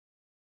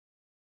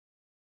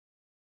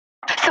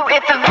So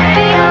if the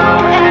video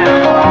had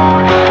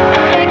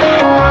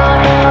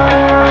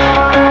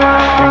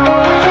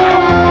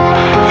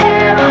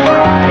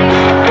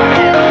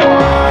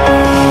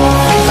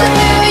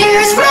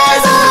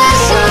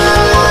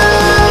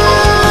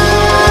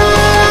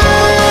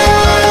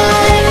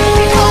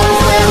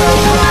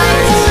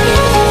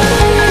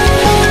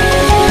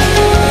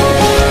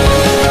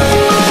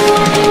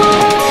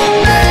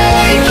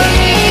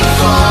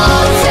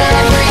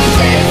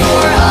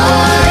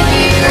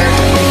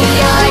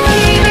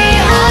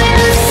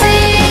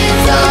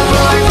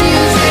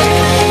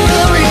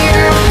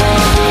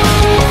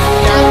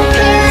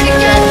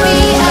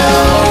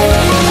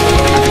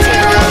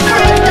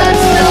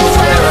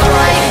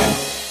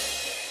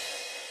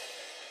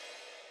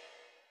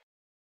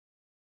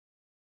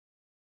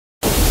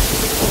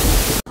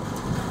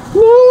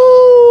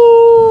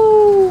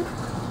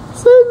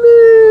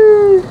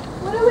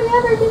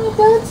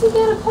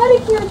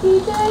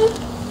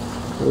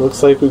It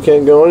looks like we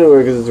can't go anywhere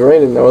because it's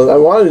raining. I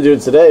wanted to do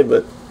it today,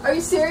 but... Are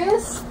you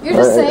serious? You're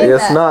just saying that. I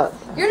guess not.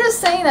 You're just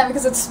saying that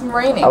because it's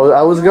raining.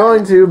 I was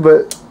going to,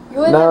 but... You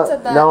wouldn't have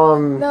said that. Now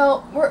I'm...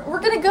 No, we're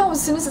gonna go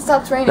as soon as it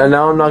stops raining.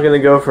 Now I'm not gonna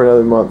go for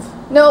another month.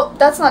 No,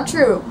 that's not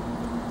true.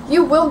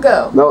 You will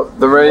go. No,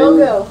 the rain... You will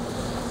go.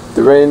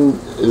 The rain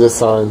is a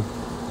sign.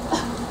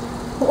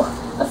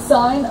 A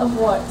sign of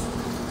what?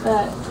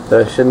 That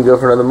I shouldn't go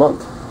for another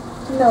month.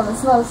 No,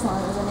 that's not a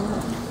sign of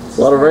anything. It's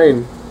a lot of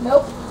rain.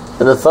 Nope.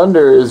 And the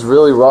thunder is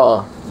really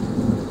raw.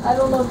 I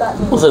don't know what that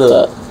means. Listen to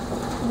that.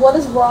 What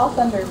does raw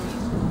thunder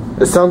mean?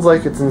 It sounds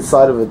like it's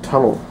inside of a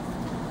tunnel.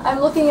 I'm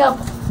looking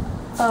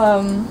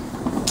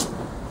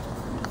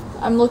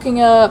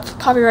up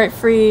copyright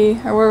free,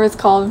 or whatever it's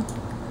called,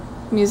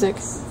 music.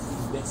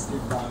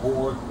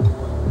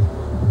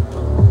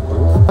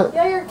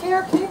 Yeah, your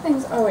KRK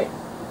things. Oh, wait.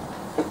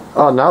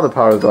 Oh, now the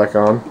power's back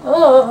on.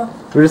 Ugh.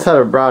 We just had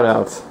a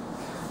brownout.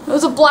 It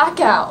was a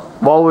blackout.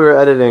 While we were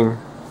editing,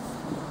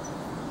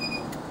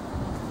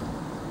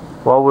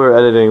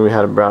 we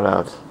had a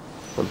brownout.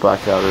 A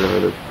blackout or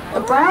whatever.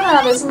 A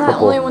brownout, isn't that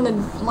only when the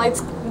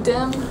lights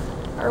dim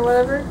or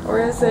whatever? Or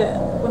is it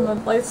when the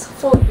lights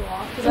fully go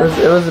off?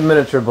 It was a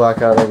miniature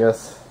blackout, I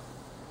guess.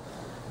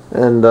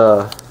 And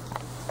so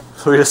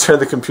we just turned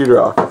the computer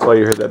off. That's why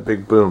you heard that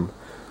big boom.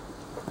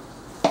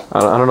 I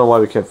don't know why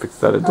we can't fix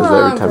that. It does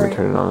that every time we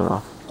turn it on and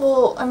off.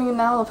 Well, I mean,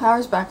 now the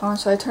power's back on.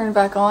 Should I turn it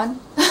back on?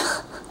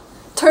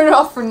 Turn it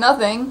off for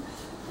nothing.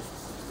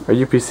 Our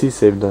UPC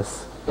saved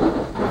us.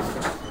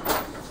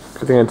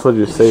 Good thing I told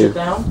you to save. Sit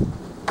down.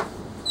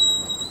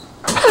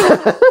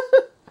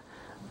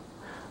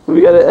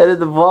 We gotta edit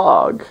the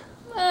vlog.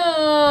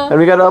 And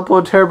we gotta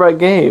upload TeraBrite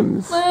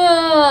games.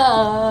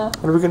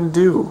 What are we gonna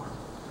do?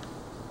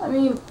 I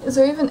mean, is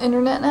there even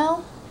internet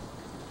now?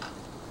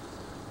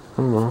 I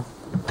don't know.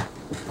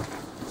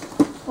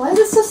 Why is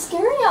it so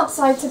scary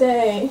outside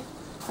today?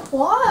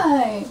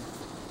 Why?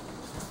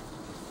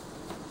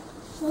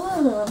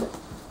 Ugh.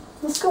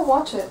 Let's go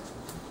watch it.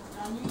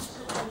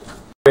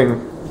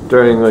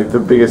 During like the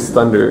biggest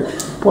thunder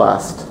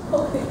blast.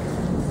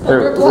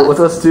 Thunder blast?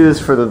 Let's do this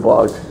for the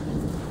vlog.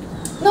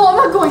 No, I'm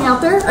not going out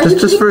there.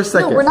 Just for a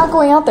second. No, we're not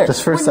going out there.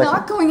 Just for a second. We're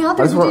not going out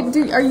there.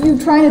 Are you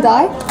trying to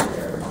die?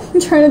 You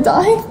trying to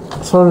die? I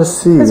just wanted to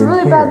see. There's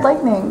really bad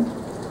lightning.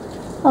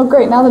 Oh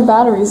great, now the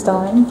battery's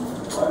dying.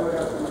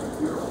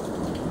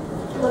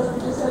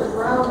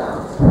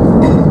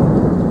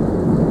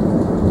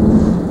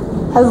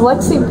 Has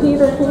Lexi peed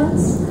her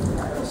pants?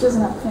 She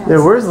doesn't have pants. Yeah,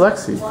 where's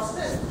Lexi?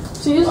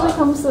 She usually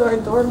comes to our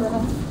door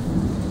minute.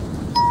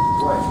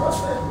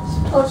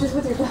 Oh, she's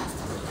with your dad.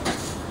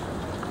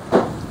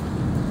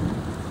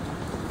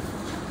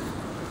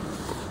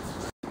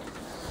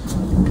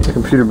 The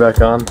computer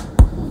back on.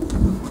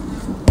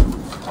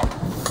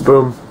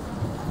 Boom.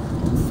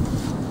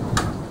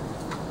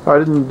 Oh, I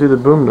didn't do the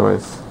boom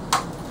noise.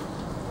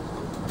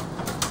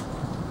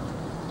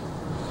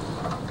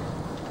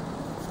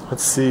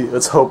 Let's see,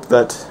 let's hope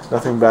that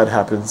nothing bad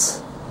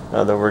happens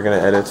now that we're gonna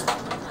edit.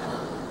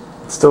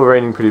 It's still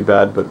raining pretty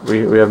bad, but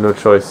we have no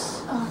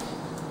choice.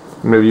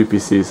 We have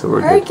UPC, so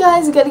we're good. Alright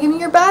guys, you gotta give me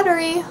your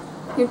battery.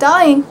 You're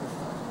dying.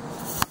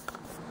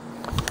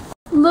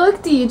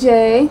 Look,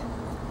 DJ.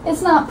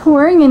 It's not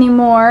pouring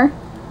anymore.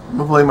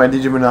 I'm playing my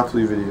DJ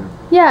Monopoly video.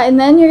 Yeah, and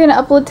then you're gonna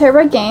upload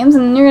TeraBrite games,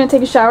 and then you're gonna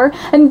take a shower,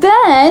 and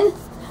then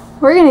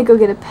we're gonna go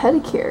get a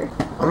pedicure.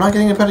 I'm not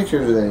getting a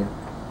pedicure today.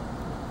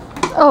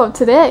 Oh,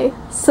 today?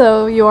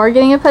 So you are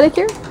getting a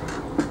pedicure?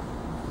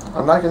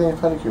 I'm not getting a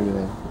pedicure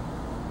today.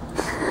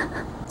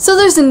 So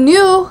there's a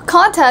new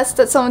contest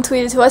that someone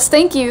tweeted to us.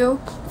 Thank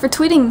you for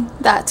tweeting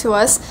that to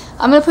us.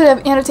 I'm gonna put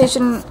an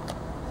annotation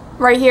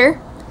right here,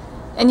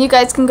 and you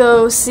guys can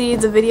go see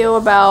the video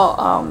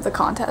about the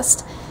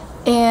contest.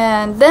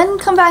 And then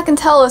come back and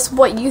tell us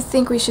what you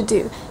think we should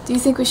do. Do you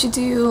think we should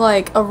do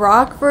like a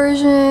rock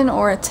version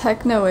or a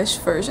techno-ish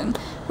version?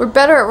 We're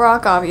better at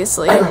rock,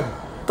 obviously,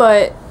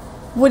 but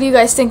what do you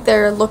guys think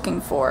they're looking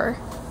for?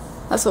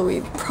 That's what we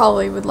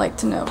probably would like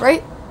to know,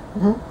 right?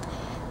 Mm-hmm.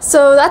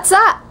 So that's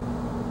that.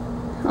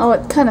 Oh,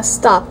 it kind of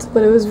stopped,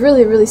 but it was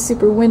really, really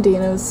super windy,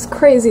 and it was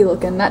crazy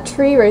looking. That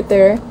tree right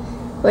there,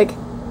 like,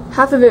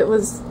 half of it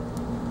was,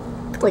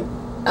 like,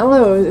 I don't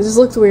know, it just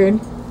looked weird.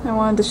 I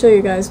wanted to show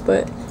you guys,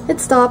 but it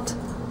stopped.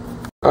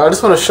 I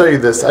just want to show you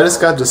this. I just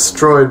got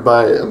destroyed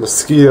by a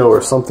mosquito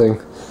or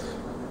something.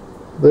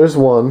 There's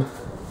one.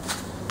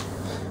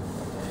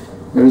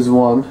 There's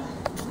one.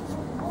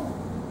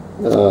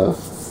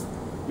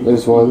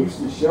 There's one. He used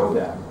to show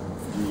that.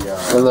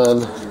 And then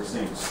you were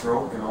saying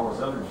stroke and all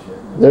this other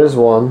shit. there's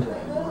one.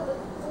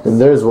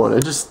 And there's one.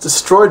 It just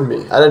destroyed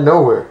me out of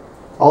nowhere.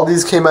 All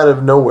these came out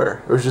of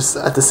nowhere. It was just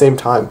at the same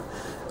time.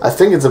 I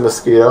think it's a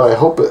mosquito. I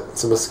hope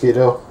it's a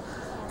mosquito.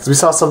 Because we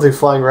saw something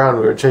flying around.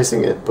 We were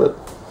chasing it, but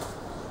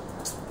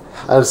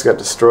I just got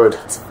destroyed.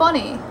 It's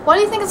funny. Why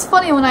do you think it's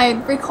funny when I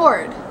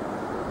record?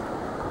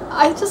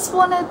 I just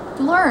want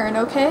to learn,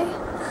 okay?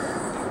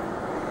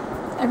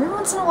 Every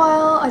once in a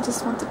while, I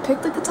just want to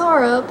pick the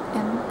guitar up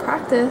and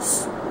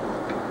practice.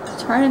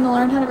 Trying to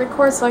learn how to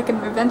record so I can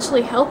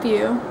eventually help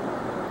you.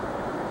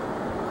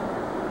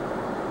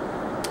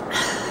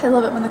 I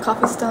love it when the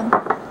coffee's done.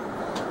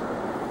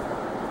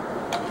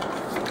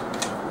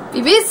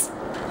 BBs?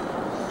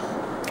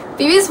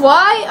 BBs,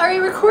 why are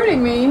you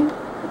recording me?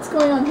 What's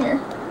going on here?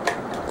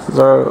 This is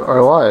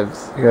our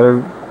lives. You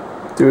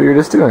gotta do what you're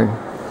just doing.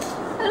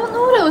 I don't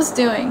know what I was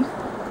doing.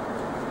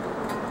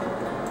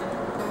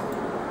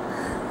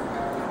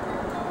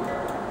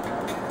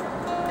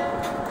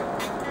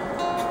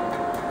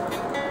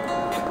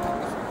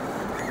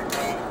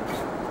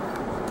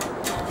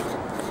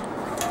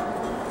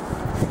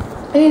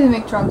 I need to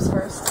make drums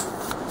first.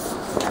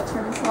 I'll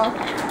turn this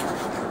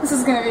off. This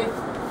is gonna be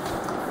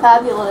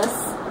fabulous.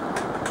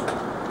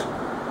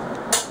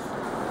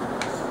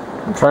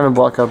 I'm trying to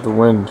block out the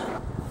wind.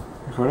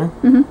 Recording?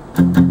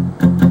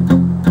 Mm-hmm.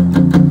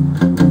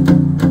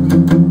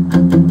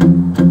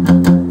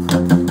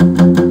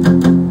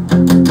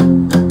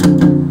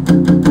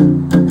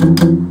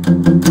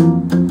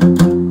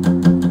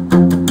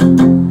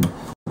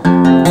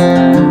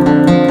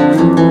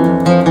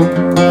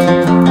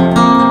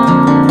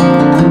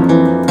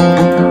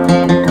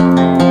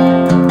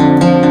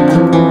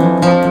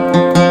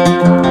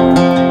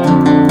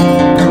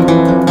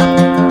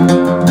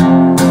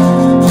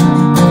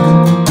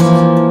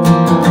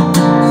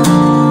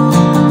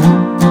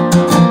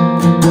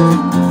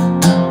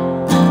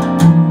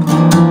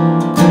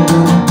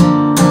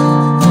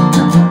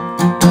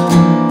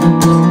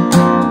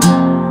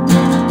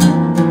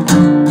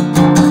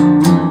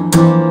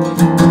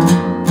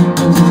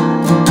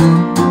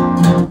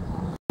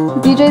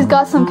 DJ's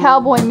got some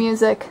cowboy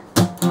music.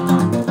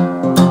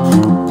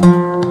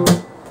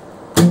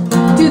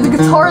 Dude, the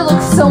guitar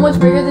looks so much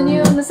bigger than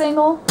you in this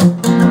angle.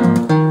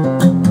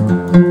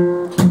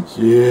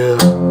 Yeah.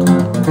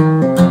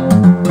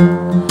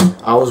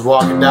 I was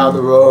walking down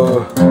the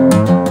road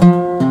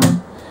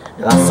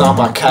and I saw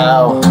my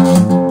cow.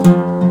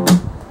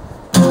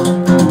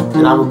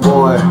 And I'm a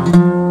boy.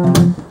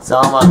 So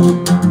I'm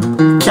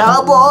a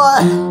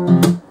cowboy.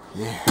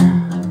 Yeah.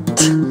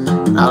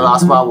 And I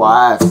lost my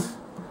wife.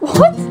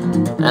 What?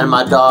 And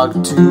my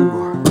dog too.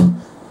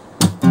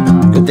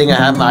 Good thing I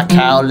have my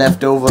cow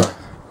left over.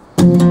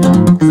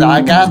 'Cause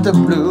I got the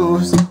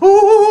blues.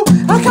 Ooh,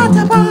 I got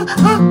the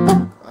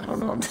I don't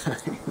know what I'm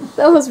doing.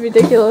 That was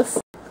ridiculous.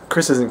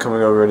 Chris isn't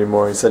coming over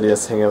anymore. He said he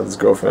has to hang out with his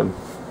girlfriend.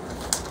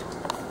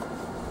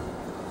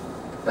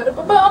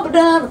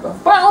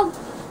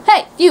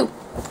 Hey, you!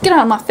 Get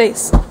out of my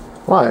face.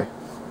 Why?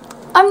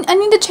 I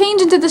need to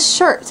change into this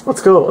shirt.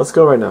 Let's go. Let's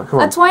go right now. Come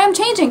on. That's why I'm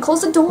changing.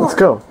 Close the door. Let's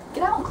go.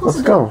 Get out and close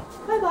Let's the door.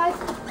 go. Bye-bye.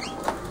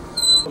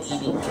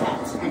 Eating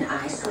cats, and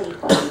I sleep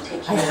while you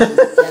take care of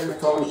the cell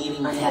phone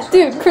eating cat.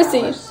 Dude,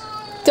 Chrissy,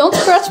 don't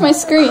scratch my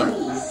screen.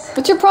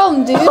 What's your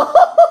problem, dude? You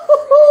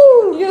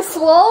gonna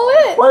swallow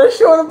it? Why does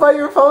she want to bite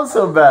your phone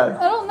so bad?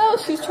 I don't know.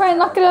 She was trying to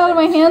knock it out of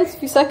my hands a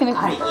few seconds ago.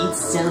 I eat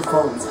cell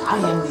phones. I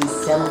am the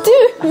cell phone.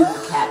 Dude!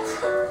 Cat.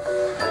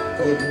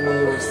 Give me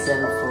your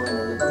cell phone.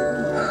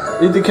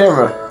 Let me Eat the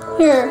camera.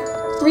 Here,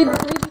 read the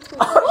tweet.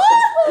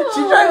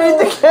 She's trying to eat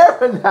the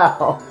camera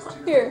now.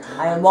 Here.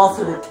 I am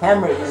also the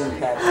camera eating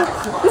cat.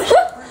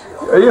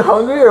 Are you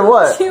hungry or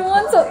what? She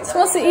wants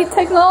to eat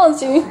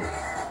technology.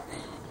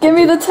 Give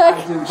me the tech.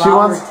 She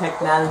wants-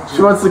 technology.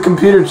 She wants the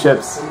computer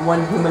chips. in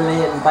one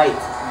Himalayan bite.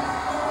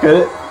 Get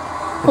it?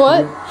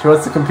 What? She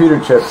wants the computer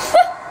chips.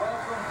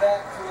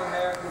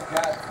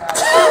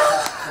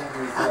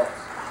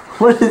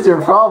 What is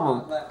your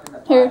problem?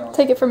 Here,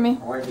 take it from me.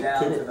 We're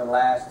down to the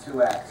last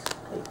two acts.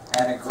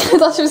 And a I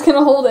thought she was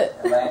gonna hold it.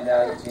 land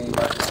out of Gene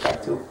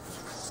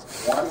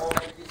One will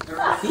make you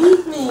thirsty.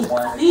 Feed me!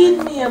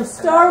 Feed me! I'm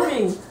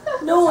starving!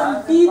 No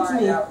one feeds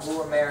Find me! out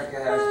who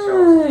America has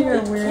chosen. You're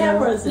a The weirdo.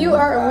 cameras You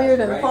are a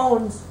weirdo.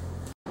 phones.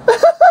 Ew,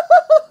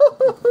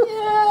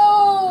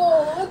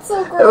 that's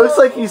so gross. It looks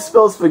like you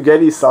spilled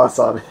spaghetti sauce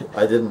on it.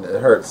 I didn't.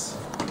 It hurts.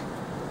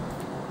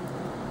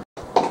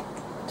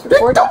 It's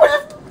recording.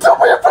 Don't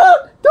put it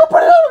out! Don't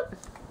put it out!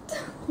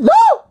 No!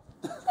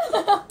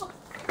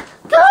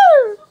 Get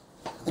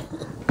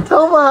out!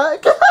 Toma!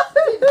 Get out!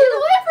 Get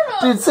away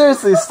from him! Dude,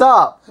 seriously,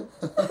 stop.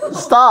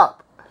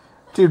 Stop.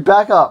 Dude,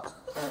 back up.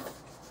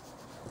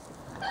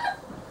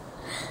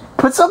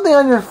 Put something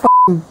on your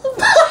f***ing...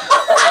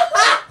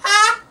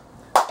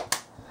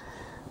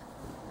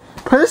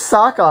 Put a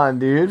sock on,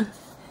 dude.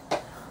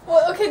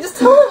 Well, okay, just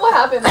tell them what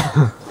happened.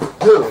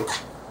 Who?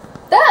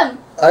 Them.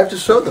 I have to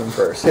show them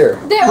first. Here.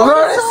 They We've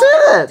already saw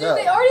seen it. Dude,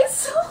 they already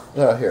saw.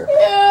 No, here. Ew.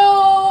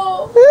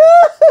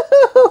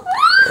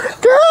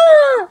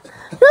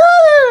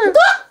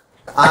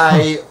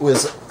 I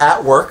was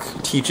at work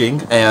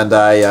teaching, and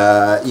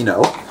I, you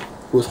know,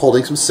 was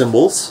holding some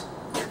symbols,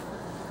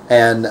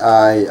 and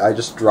I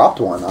just dropped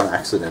one on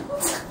accident,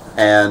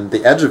 and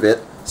the edge of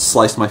it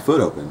sliced my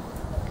foot open.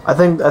 I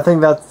think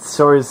that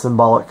story is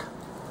symbolic.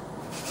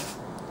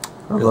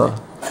 Really?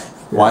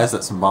 Why is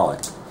that symbolic?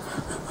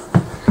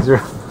 Because you're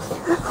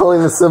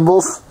holding the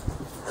symbols.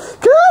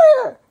 Get out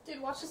of here!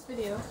 Dude, watch this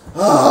video.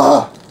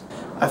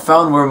 I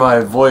found where my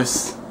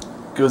voice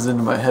goes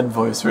into my head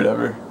voice or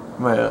whatever.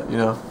 My, you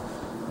know.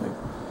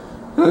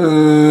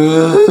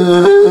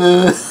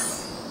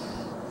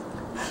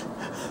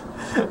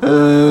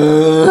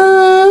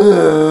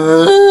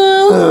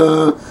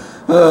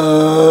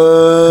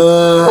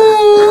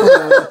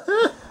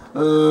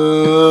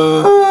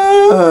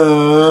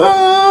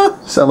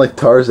 Sound like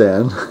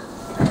Tarzan.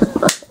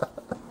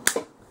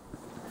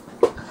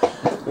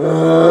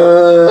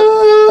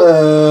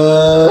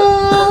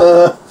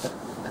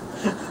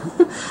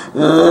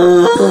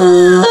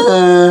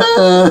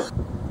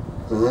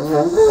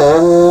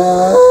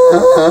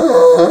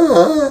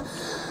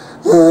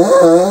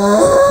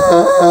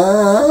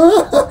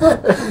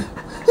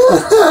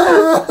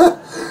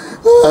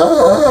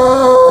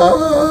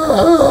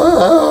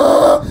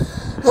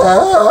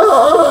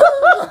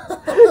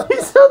 He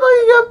sounded like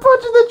he got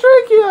punched in the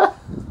trachea.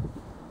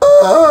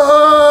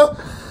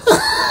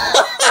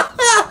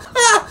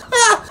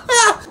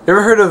 You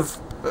ever heard of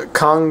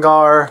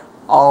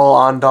Kongar-ol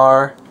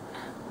Ondar?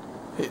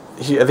 I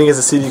think it's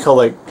a CD called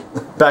like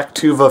Back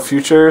Tuva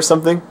Future or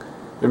something.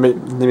 Or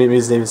maybe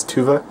his name is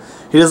Tuva.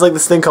 He does like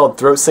this thing called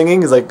throat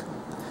singing. He's like,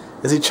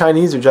 is he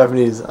Chinese or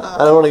Japanese? I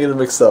don't want to get him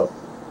mixed up.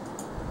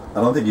 I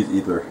don't think he's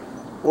either.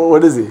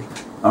 What is he?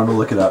 I'm gonna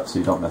look it up so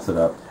you don't mess it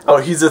up. Oh,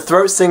 he's a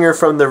throat singer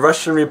from the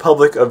Russian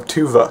Republic of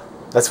Tuva.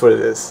 That's what it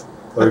is.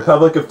 The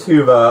Republic of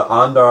Tuva,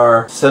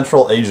 Ondar,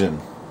 Central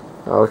Asian.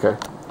 Oh, okay.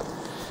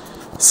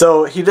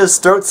 So he does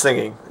throat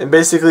singing, and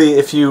basically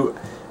if you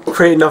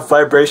create enough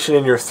vibration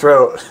in your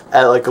throat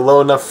at like a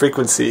low enough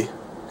frequency,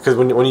 because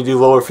when you do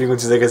lower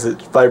frequencies, I guess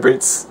it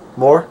vibrates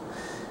more.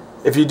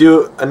 If you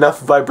do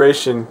enough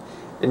vibration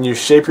and you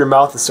shape your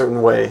mouth a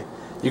certain way,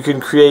 you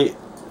can create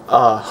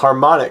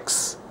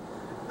harmonics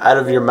out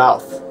of your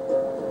mouth.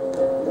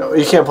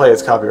 You can't play it,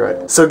 it's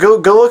copyright. So go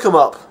look him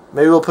up.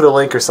 Maybe we'll put a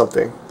link or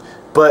something.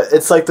 But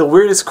it's like the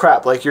weirdest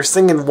crap. Like you're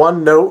singing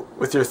one note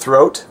with your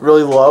throat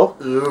really low.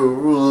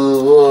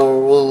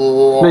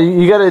 No,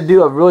 you gotta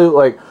do a really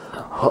like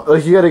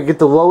you gotta get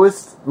the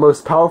lowest,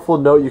 most powerful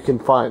note you can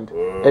find,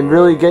 and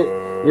really get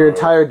your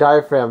entire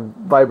diaphragm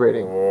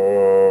vibrating.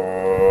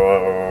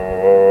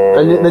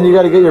 And then you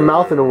gotta get your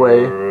mouth in a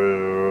way,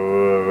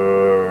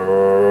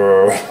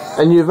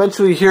 and you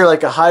eventually hear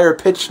like a higher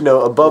pitched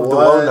note above the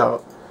low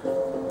note.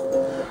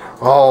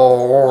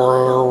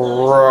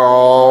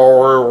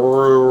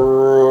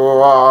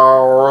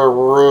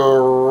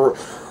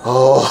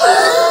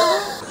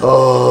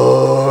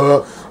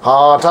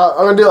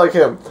 I'm gonna do it like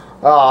him.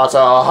 I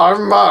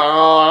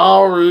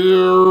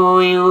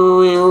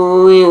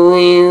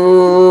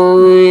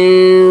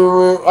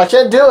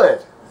can't do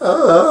it.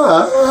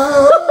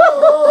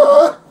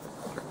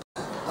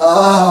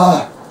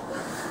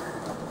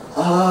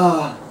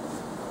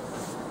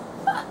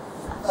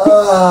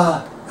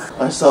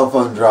 My cell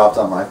phone dropped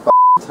on my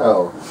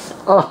toe.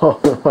 Oh,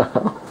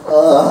 wow.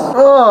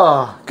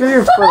 Oh, get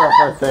your foot off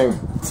that thing.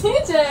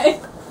 TJ,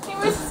 he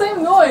makes the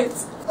same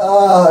noise.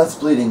 It's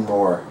bleeding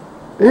more.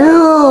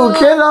 Ew,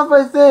 get off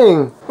my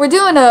thing. We're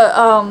doing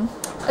a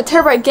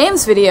TeraBrite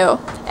Games video,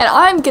 and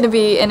I'm gonna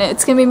be in it.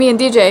 It's gonna be me and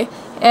DJ,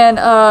 and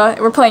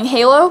we're playing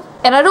Halo.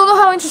 And I don't know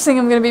how interesting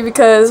I'm gonna be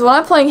because when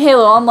I'm playing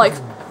Halo, I'm like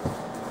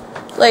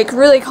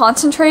really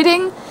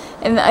concentrating,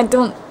 and I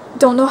don't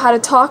know how to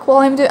talk while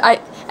I'm doing.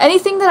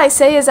 Anything that I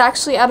say is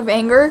actually out of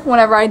anger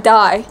whenever I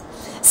die.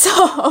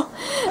 So,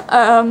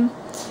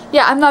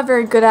 yeah, I'm not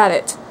very good at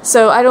it.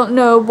 So I don't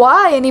know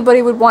why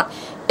anybody would want.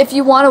 If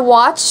you want to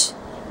watch,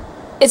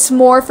 it's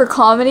more for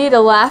comedy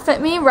to laugh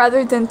at me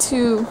rather than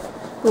to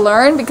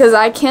learn, because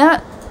I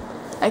can't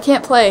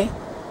play.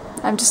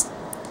 I'm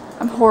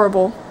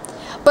horrible.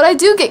 But I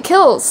do get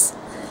kills.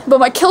 But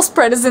my kill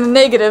spread is in the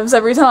negatives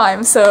every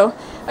time, so,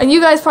 and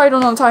you guys probably don't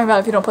know what I'm talking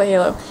about if you don't play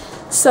Halo.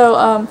 So,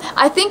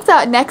 I think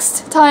that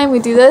next time we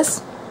do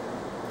this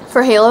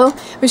for Halo,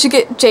 we should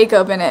get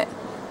Jacob in it.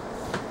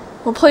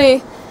 We'll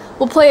play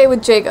it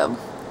with Jacob.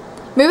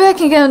 Maybe I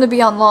can get him to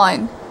be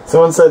online.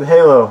 Someone said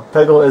Halo.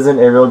 Peggle isn't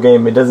a real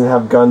game. It doesn't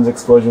have guns,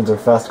 explosions, or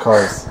fast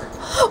cars.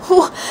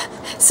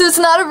 So it's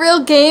not a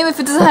real game if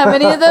it doesn't have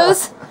any of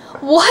those?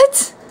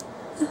 What?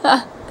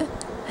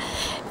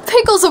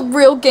 Piggle's a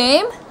real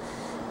game.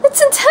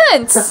 It's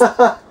intense.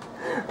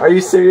 Are you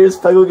serious?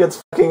 Peggle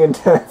gets fucking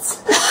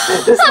intense.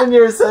 Just when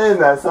you were saying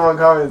that, someone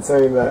commented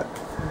saying that.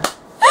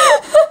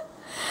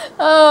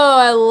 Oh,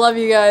 I love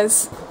you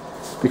guys.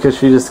 Because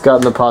she just got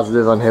in the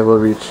positive on Halo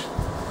Reach.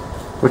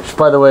 Which,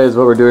 by the way, is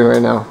what we're doing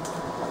right now.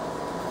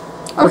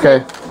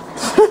 Okay.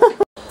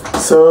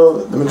 So,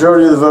 the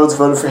majority of the votes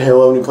voted for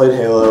Halo when we played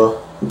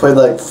Halo. We played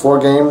like 4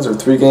 games or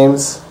 3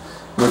 games.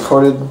 We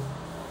recorded.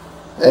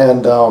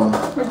 And,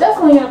 We're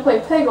definitely gonna play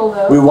Peggle,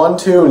 though. we won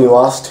 2 and we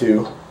lost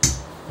 2.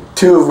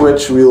 2 of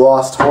which we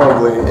lost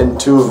horribly, and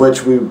 2 of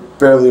which we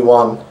barely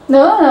won.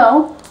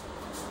 No.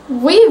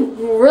 We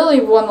really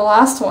won the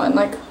last one.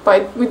 Like,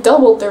 we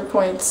doubled their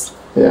points.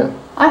 Yeah.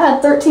 I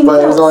had 13 But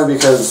it kills. was only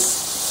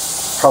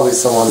because probably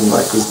someone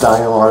like was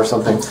dying a lot or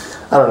something.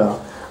 I don't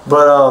know.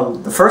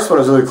 But the first one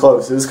was really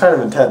close. It was kind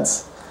of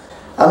intense.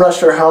 I'm not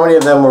sure how many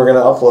of them we're gonna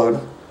upload.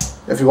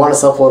 If you want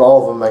us to upload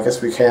all of them, I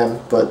guess we can.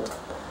 But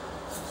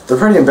they're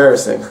pretty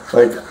embarrassing.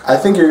 Like, I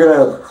think you're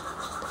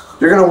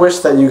gonna wish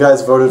that you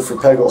guys voted for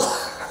Peggle.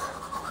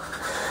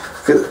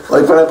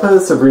 Like when I play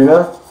with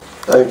Sabrina,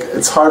 like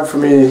it's hard for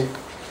me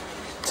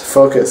to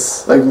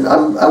focus. Like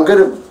I'm good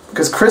at,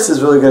 because Chris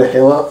is really good at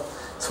Halo.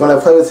 So when I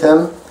play with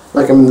him,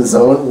 like I'm in the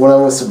zone. When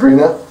I'm with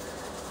Sabrina,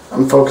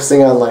 I'm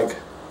focusing on like,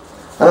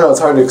 I don't know, it's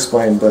hard to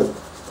explain, but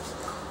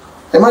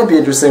it might be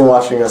interesting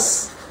watching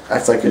us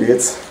act like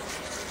idiots.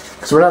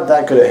 Because we're not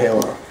that good at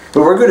Halo.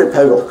 But we're good at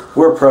Peggle.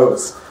 We're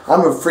pros.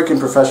 I'm a freaking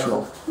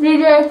professional.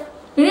 DJ,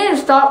 you need to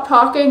stop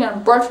talking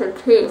and brush your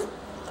teeth.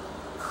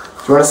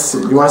 You want us to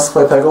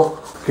play Peggle?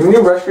 Can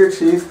you brush your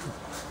teeth,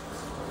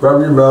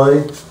 rub your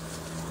belly,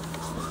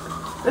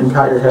 and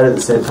pat your head at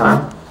the same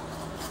time?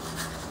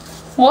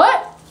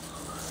 What?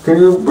 Can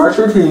you brush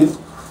your teeth,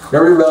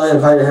 rub your belly,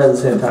 and pat your head at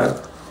the same time?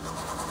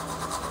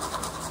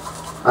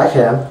 I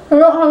can. I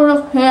don't have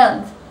enough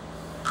hands.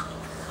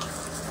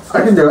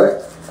 I can do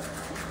it.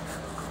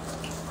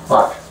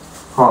 Watch.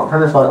 Hold on,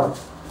 turn this light on.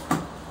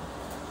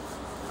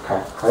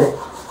 Okay, right?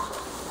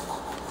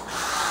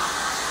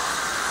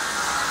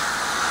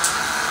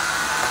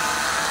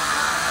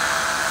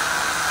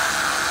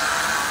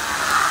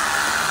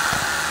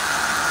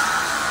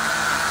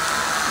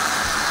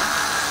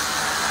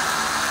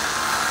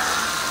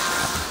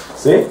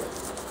 See?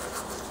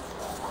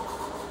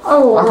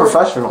 Oh, I'm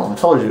professional, I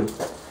told you.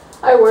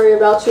 I worry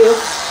about you.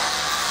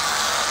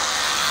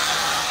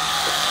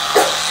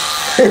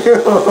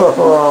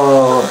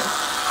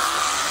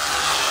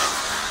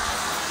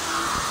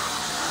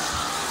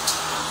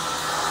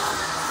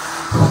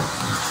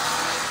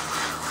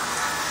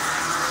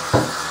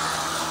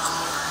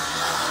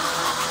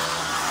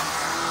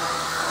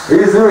 Are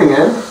you zooming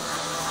in?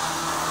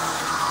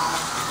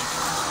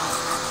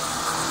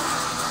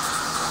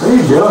 What are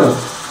you doing?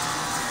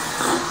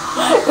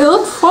 It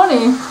looks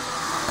funny.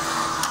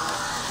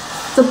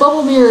 The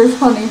bubble mirror is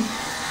funny.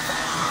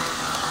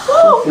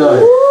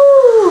 No.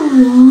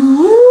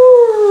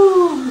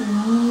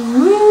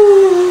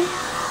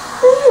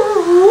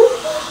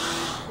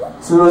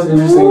 It's the most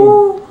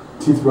interesting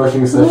teeth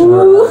brushing session I've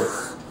ever had.